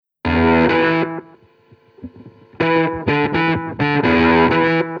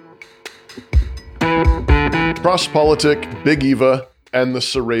CrossPolitic, Big Eva, and the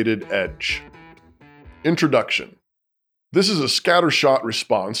Serrated Edge. Introduction. This is a scattershot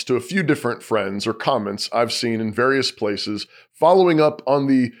response to a few different friends or comments I've seen in various places following up on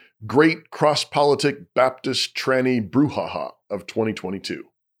the Great CrossPolitic Baptist Tranny Brouhaha of 2022.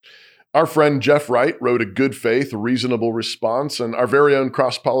 Our friend Jeff Wright wrote a good faith, reasonable response, and our very own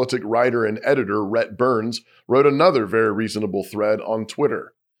CrossPolitic writer and editor, Rhett Burns, wrote another very reasonable thread on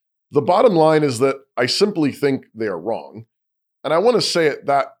Twitter. The bottom line is that I simply think they are wrong, and I want to say it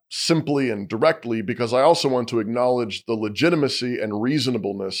that simply and directly because I also want to acknowledge the legitimacy and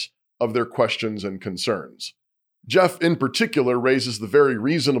reasonableness of their questions and concerns. Jeff, in particular, raises the very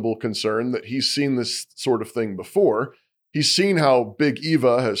reasonable concern that he's seen this sort of thing before. He's seen how Big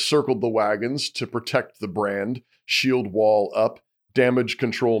Eva has circled the wagons to protect the brand, shield wall up, damage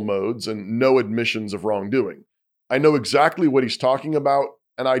control modes, and no admissions of wrongdoing. I know exactly what he's talking about,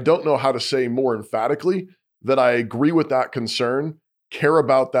 and I don't know how to say more emphatically that I agree with that concern, care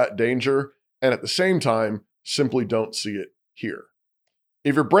about that danger, and at the same time, simply don't see it here.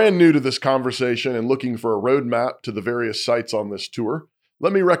 If you're brand new to this conversation and looking for a roadmap to the various sites on this tour,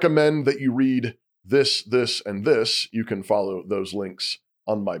 let me recommend that you read this, and this. You can follow those links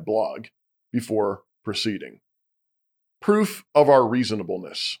on my blog before proceeding. Proof of our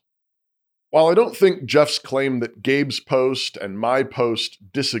reasonableness. While I don't think Jeff's claim that Gabe's post and my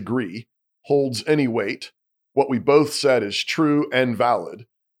post disagree holds any weight, what we both said is true and valid,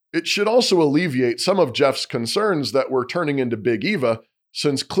 it should also alleviate some of Jeff's concerns that we're turning into Big Eva,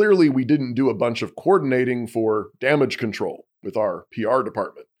 since clearly we didn't do a bunch of coordinating for damage control with our PR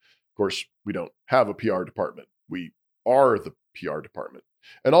department. Of course, we don't have a PR department. We are the PR department.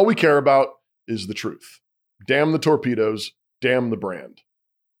 And all we care about is the truth. Damn the torpedoes, damn the brand.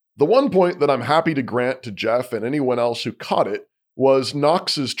 The one point that I'm happy to grant to Jeff and anyone else who caught it was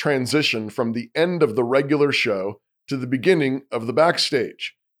Knox's transition from the end of the regular show to the beginning of the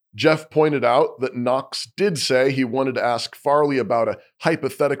backstage. Jeff pointed out that Knox did say he wanted to ask Farley about a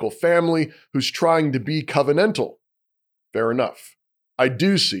hypothetical family who's trying to be covenantal. Fair enough. I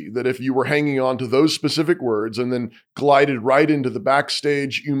do see that if you were hanging on to those specific words and then glided right into the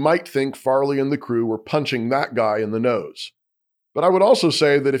backstage, you might think Farley and the crew were punching that guy in the nose. But I would also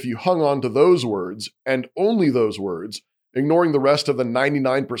say that if you hung on to those words, and only those words, ignoring the rest of the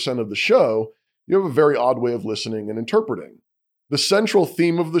 99% of the show, you have a very odd way of listening and interpreting. The central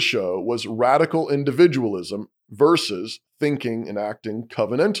theme of the show was radical individualism versus thinking and acting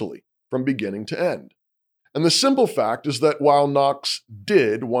covenantally from beginning to end. And the simple fact is that while Knox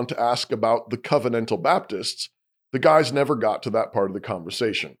did want to ask about the covenantal Baptists, the guys never got to that part of the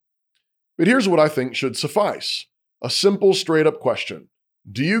conversation. But here's what I think should suffice. A simple, straight-up question.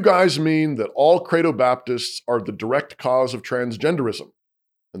 Do you guys mean that all Credo-Baptists are the direct cause of transgenderism?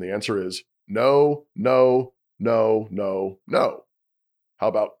 And the answer is no, no, no, no, no. How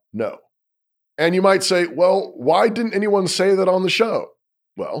about no? And you might say, well, why didn't anyone say that on the show?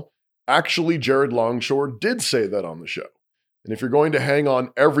 Well, actually, Jared Longshore did say that on the show. And if you're going to hang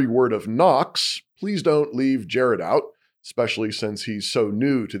on every word of Knox, please don't leave Jared out, especially since he's so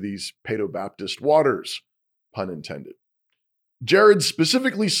new to these Paedo-Baptist waters. Pun intended. Jared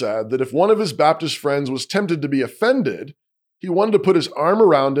specifically said that if one of his Baptist friends was tempted to be offended, he wanted to put his arm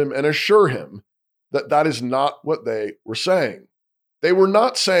around him and assure him that that is not what they were saying. They were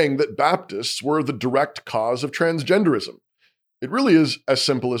not saying that Baptists were the direct cause of transgenderism. It really is as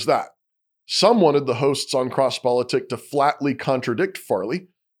simple as that. Some wanted the hosts on CrossPolitic to flatly contradict Farley,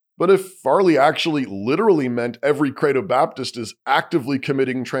 but if Farley actually literally meant every Credo Baptist is actively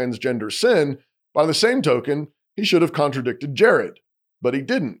committing transgender sin, by the same token, he should have contradicted Jared, but he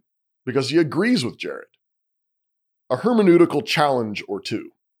didn't, because he agrees with Jared. A hermeneutical challenge or two.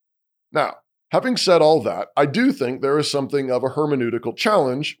 Now, having said all that, I do think there is something of a hermeneutical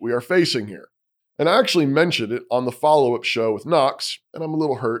challenge we are facing here. And I actually mentioned it on the follow-up show with Knox, and I'm a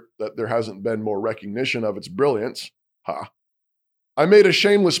little hurt that there hasn't been more recognition of its brilliance. I made a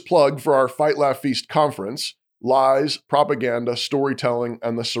shameless plug for our Fight, Laugh, Feast conference, Lies, Propaganda, Storytelling,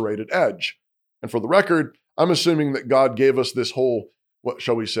 and the Serrated Edge. And for the record, I'm assuming that God gave us this whole, what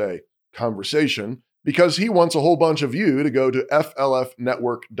shall we say, conversation, because he wants a whole bunch of you to go to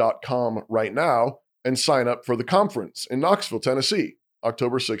flfnetwork.com right now and sign up for the conference in Knoxville, Tennessee,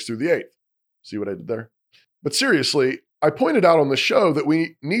 October 6th through the 8th. See what I did there? But seriously, I pointed out on the show that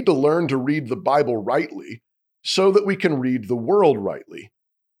we need to learn to read the Bible rightly so that we can read the world rightly.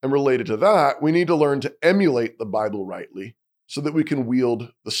 And related to that, we need to learn to emulate the Bible rightly so that we can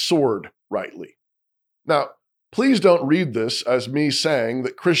wield the sword rightly. Now, please don't read this as me saying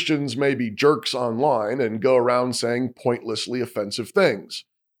that Christians may be jerks online and go around saying pointlessly offensive things.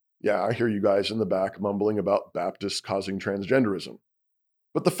 Yeah, I hear you guys in the back mumbling about Baptists causing transgenderism.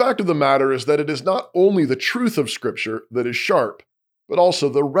 But the fact of the matter is that it is not only the truth of Scripture that is sharp, but also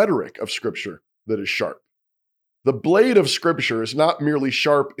the rhetoric of Scripture that is sharp. The blade of Scripture is not merely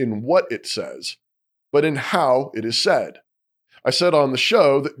sharp in what it says, but in how it is said. I said on the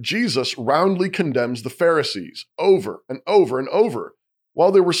show that Jesus roundly condemns the Pharisees over and over and over,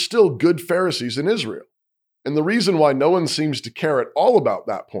 while there were still good Pharisees in Israel. And the reason why no one seems to care at all about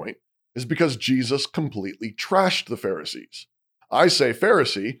that point is because Jesus completely trashed the Pharisees. I say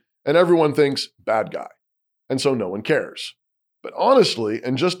Pharisee, and everyone thinks bad guy, and so no one cares. But honestly,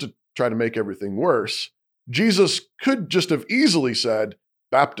 and just to try to make everything worse, Jesus could just have easily said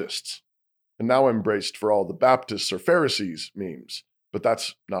Baptists. And now I'm braced for all the Baptists or Pharisees memes, but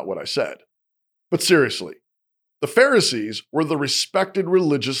that's not what I said. But seriously, the Pharisees were the respected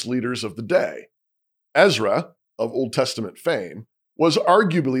religious leaders of the day. Ezra, of Old Testament fame, was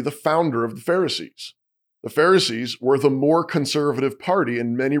arguably the founder of the Pharisees. The Pharisees were the more conservative party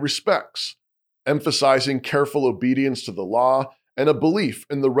in many respects, emphasizing careful obedience to the law and a belief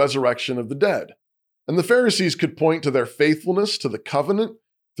in the resurrection of the dead. And the Pharisees could point to their faithfulness to the covenant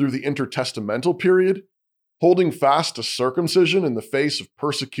through the intertestamental period, holding fast to circumcision in the face of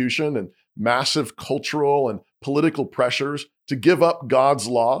persecution and massive cultural and political pressures to give up God's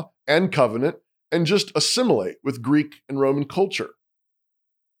law and covenant and just assimilate with Greek and Roman culture.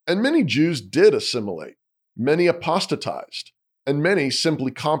 And many Jews did assimilate, many apostatized, and many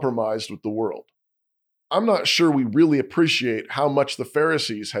simply compromised with the world. I'm not sure we really appreciate how much the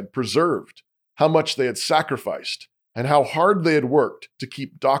Pharisees had preserved, how much they had sacrificed, and how hard they had worked to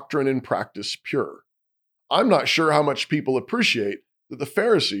keep doctrine and practice pure. I'm not sure how much people appreciate that the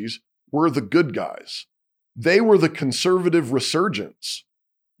Pharisees were the good guys. They were the conservative resurgents.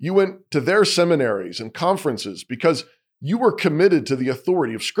 You went to their seminaries and conferences because you were committed to the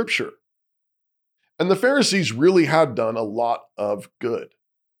authority of Scripture. And the Pharisees really had done a lot of good.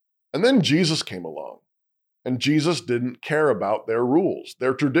 And then Jesus came along, and Jesus didn't care about their rules,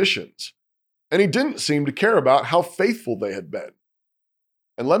 their traditions, and he didn't seem to care about how faithful they had been.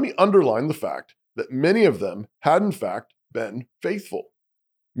 And let me underline the fact that many of them had in fact been faithful.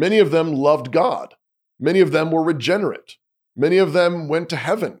 Many of them loved God. Many of them were regenerate. Many of them went to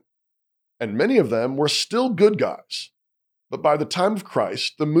heaven, and many of them were still good guys. But by the time of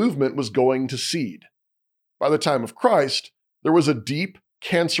Christ, the movement was going to seed. By the time of Christ, there was a deep,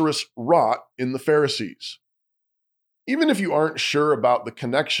 cancerous rot in the Pharisees. Even if you aren't sure about the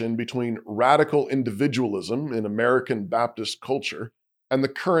connection between radical individualism in American Baptist culture and the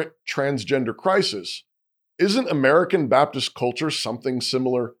current transgender crisis, isn't American Baptist culture something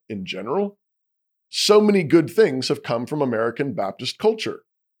similar in general? So many good things have come from American Baptist culture,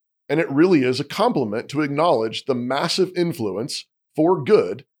 and it really is a compliment to acknowledge the massive influence, for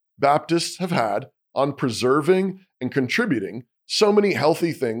good, Baptists have had on preserving and contributing so many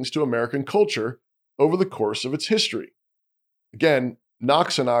healthy things to American culture over the course of its history. Again,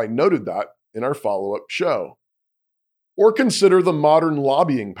 Knox and I noted that in our follow-up show. Or consider the modern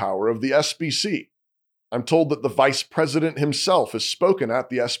lobbying power of the SBC. I'm told that the vice president himself has spoken at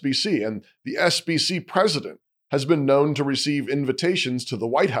the SBC, and the SBC president has been known to receive invitations to the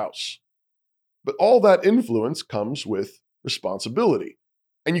White House. But all that influence comes with responsibility,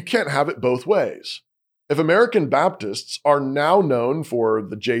 and you can't have it both ways. If American Baptists are now known for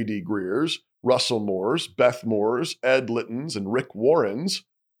the J.D. Greers, Russell Moores, Beth Moores, Ed Littons, and Rick Warrens,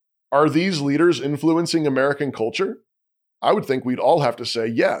 are these leaders influencing American culture? I would think we'd all have to say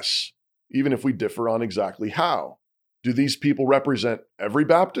yes, even if we differ on exactly how. Do these people represent every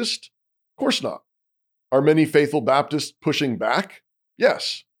Baptist? Of course not. Are many faithful Baptists pushing back?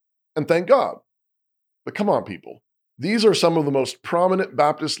 Yes, and thank God. But come on, people. These are some of the most prominent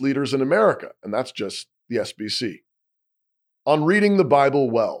Baptist leaders in America, and that's just the SBC. On reading the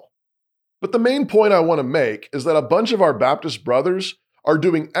Bible well. But the main point I want to make is that a bunch of our Baptist brothers are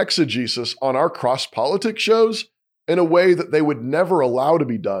doing exegesis on our CrossPolitic shows in a way that they would never allow to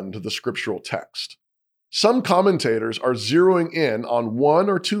be done to the scriptural text. Some commentators are zeroing in on one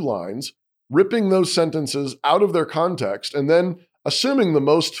or two lines, ripping those sentences out of their context, and then assuming the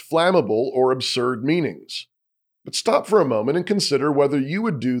most flammable or absurd meanings. But stop for a moment and consider whether you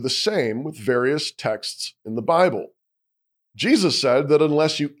would do the same with various texts in the Bible. Jesus said that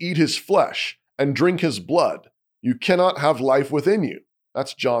unless you eat his flesh and drink his blood, you cannot have life within you.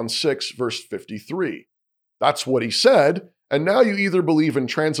 That's John 6, verse 53. That's what he said, and now you either believe in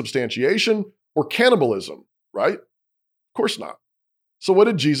transubstantiation or cannibalism, right? Of course not. So what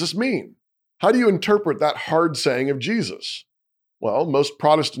did Jesus mean? How do you interpret that hard saying of Jesus? Well, most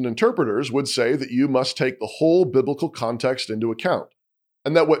Protestant interpreters would say that you must take the whole biblical context into account.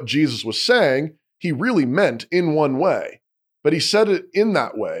 and that what Jesus was saying, he really meant in one way, but he said it in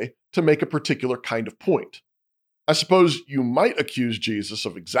that way to make a particular kind of point. I suppose you might accuse Jesus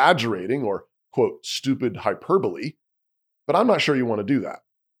of exaggerating or, quote, stupid hyperbole, but I'm not sure you want to do that.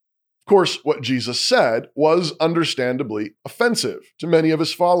 Of course, what Jesus said was understandably offensive to many of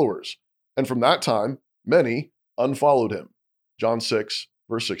his followers, and from that time, many unfollowed him. John 6,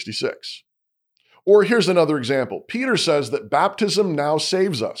 verse 66. Or here's another example. Peter says that baptism now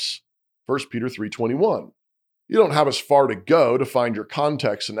saves us. 1 Peter 3:21. You don't have as far to go to find your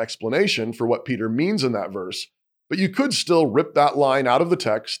context and explanation for what Peter means in that verse, but you could still rip that line out of the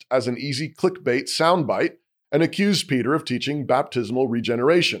text as an easy clickbait soundbite and accuse Peter of teaching baptismal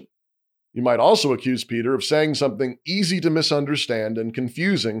regeneration. You might also accuse Peter of saying something easy to misunderstand and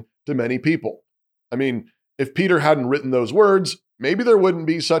confusing to many people. I mean, if Peter hadn't written those words, maybe there wouldn't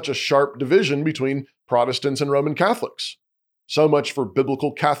be such a sharp division between Protestants and Roman Catholics. So much for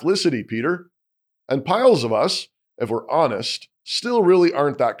biblical Catholicity, Peter. And piles of us, if we're honest, still really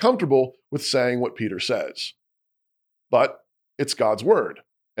aren't that comfortable with saying what Peter says. But it's God's word,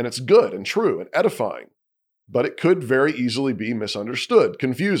 and it's good and true and edifying. But it could very easily be misunderstood,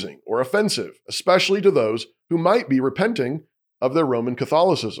 confusing, or offensive, especially to those who might be repenting of their Roman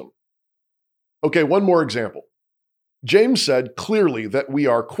Catholicism. Okay, one more example. James said clearly that we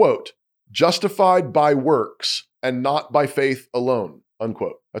are, quote, justified by works and not by faith alone,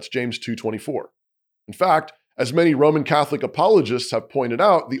 unquote. That's James 2:24. In fact, as many Roman Catholic apologists have pointed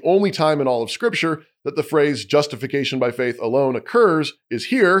out, the only time in all of Scripture that the phrase justification by faith alone occurs is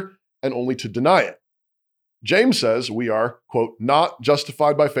here, and only to deny it. James says we are, quote, not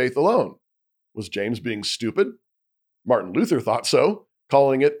justified by faith alone. Was James being stupid? Martin Luther thought so,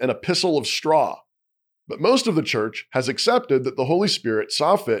 calling it an epistle of straw. But most of the church has accepted that the Holy Spirit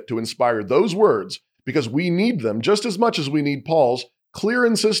saw fit to inspire those words because we need them just as much as we need Paul's clear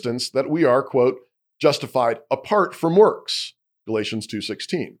insistence that we are, quote, justified apart from works, Galatians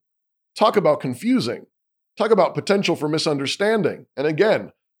 2:16. Talk about confusing. Talk about potential for misunderstanding. And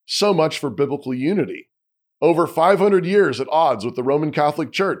again, so much for biblical unity. Over 500 years at odds with the Roman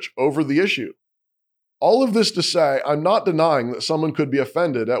Catholic Church over the issue. All of this to say, I'm not denying that someone could be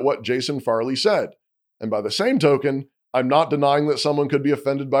offended at what Jason Farley said. And by the same token, I'm not denying that someone could be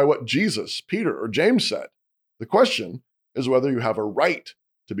offended by what Jesus, Peter, or James said. The question is whether you have a right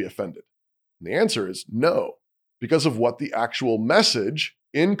to be offended. And the answer is no, because of what the actual message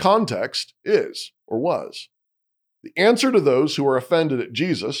in context is or was. The answer to those who are offended at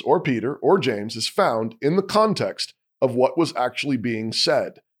Jesus or Peter or James is found in the context of what was actually being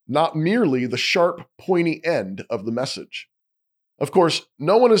said, not merely the sharp, pointy end of the message. Of course,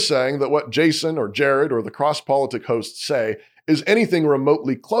 no one is saying that what Jason or Jared or the CrossPolitic hosts say is anything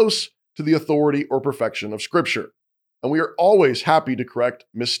remotely close to the authority or perfection of Scripture. And we are always happy to correct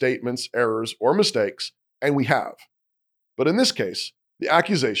misstatements, errors, or mistakes, and we have. But in this case, the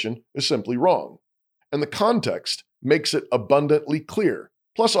accusation is simply wrong, and the context makes it abundantly clear,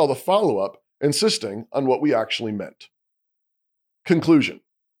 plus all the follow-up insisting on what we actually meant. Conclusion.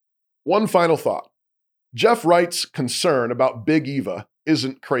 One final thought. Jeff Wright's concern about Big Eva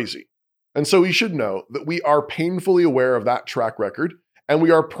isn't crazy, and so he should know that we are painfully aware of that track record, and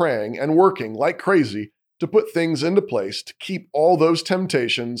we are praying and working like crazy to put things into place to keep all those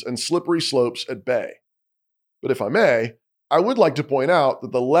temptations and slippery slopes at bay. But if I may, I would like to point out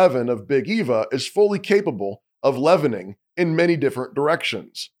that the leaven of Big Eva is fully capable of leavening in many different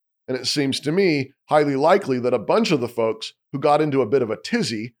directions. And it seems to me highly likely that a bunch of the folks who got into a bit of a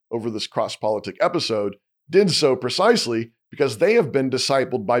tizzy over this CrossPolitic episode did so precisely because they have been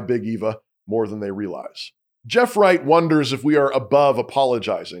discipled by Big Eva more than they realize. Jeff Wright wonders if we are above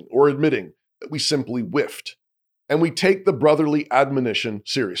apologizing or admitting that we simply whiffed, and we take the brotherly admonition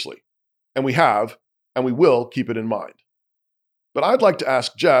seriously. And we have, and we will keep it in mind. But I'd like to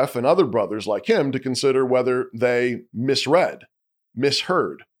ask Jeff and other brothers like him to consider whether they misread,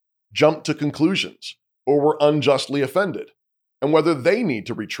 misheard, jumped to conclusions, or were unjustly offended, and whether they need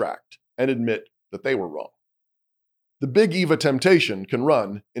to retract and admit that they were wrong. The Big Eva temptation can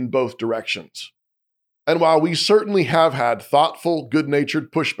run in both directions. And while we certainly have had thoughtful,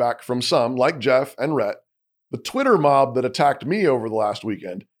 good-natured pushback from some, like Jeff and Rhett, the Twitter mob that attacked me over the last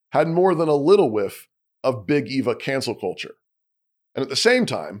weekend had more than a little whiff of Big Eva cancel culture. And at the same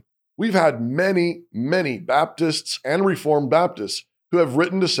time, we've had many, many Baptists and Reformed Baptists who have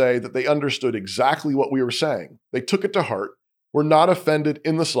written to say that they understood exactly what we were saying. They took it to heart, were not offended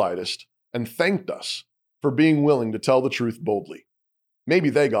in the slightest, and thanked us for being willing to tell the truth boldly.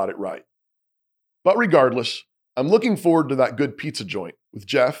 Maybe they got it right. But regardless, I'm looking forward to that good pizza joint with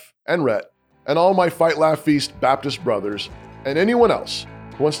Jeff and Rhett and all my Fight, Laugh, Feast Baptist brothers and anyone else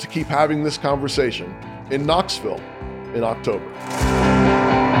who wants to keep having this conversation in Knoxville in October.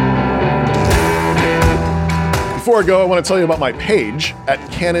 Before I go, I want to tell you about my page at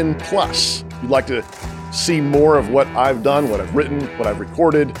Canon Plus. If you'd like to see more of what I've done, what I've written, what I've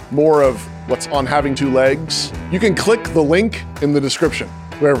recorded, more of what's on Having Two Legs, you can click the link in the description,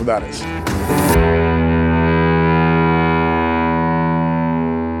 wherever that is.